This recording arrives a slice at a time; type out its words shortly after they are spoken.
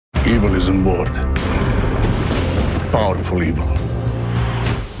Evil is on board. Powerful evil.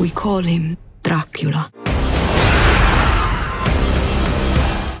 We call him Dracula.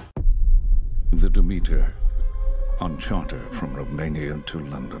 The Demeter, on charter from Romania to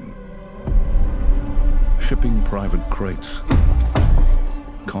London. Shipping private crates.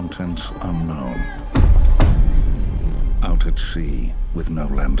 Contents unknown. Out at sea with no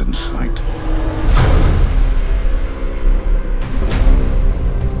land in sight.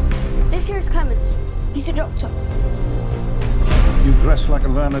 This here is Clemens. He's a doctor. You dress like a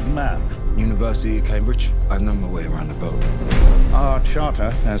learned man. University of Cambridge. I know my way around the boat. Our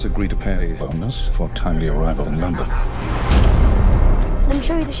charter has agreed to pay a bonus for timely arrival in London. Let me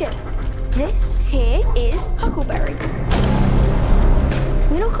show you the ship. This here is Huckleberry.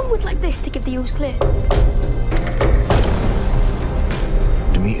 We knock on wood like this to give the eels clear.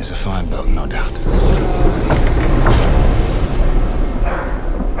 Demeter's a fine boat, no doubt.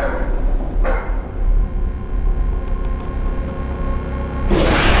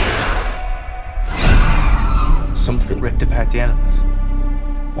 Something ripped apart the animals.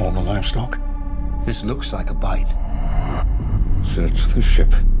 All the livestock. This looks like a bite. Search the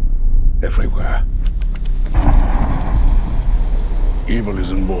ship. Everywhere. Evil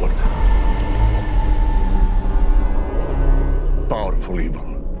is on board. Powerful evil.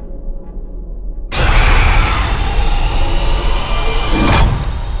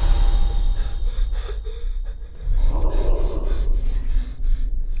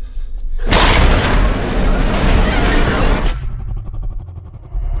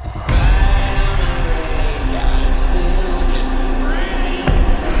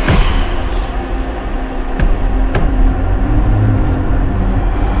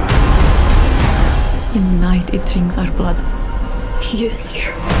 In the night, it drinks our blood. He is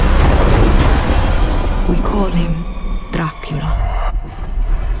here. We call him Dracula.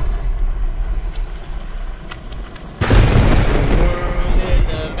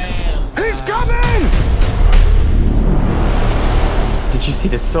 He's coming! Did you see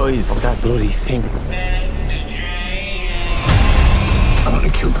the size of that bloody thing? I want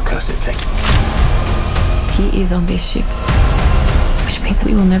to kill the cursed thing. He is on this ship, which means that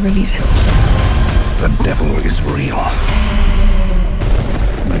we will never leave it. The devil is real.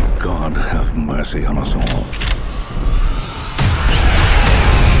 May God have mercy on us all.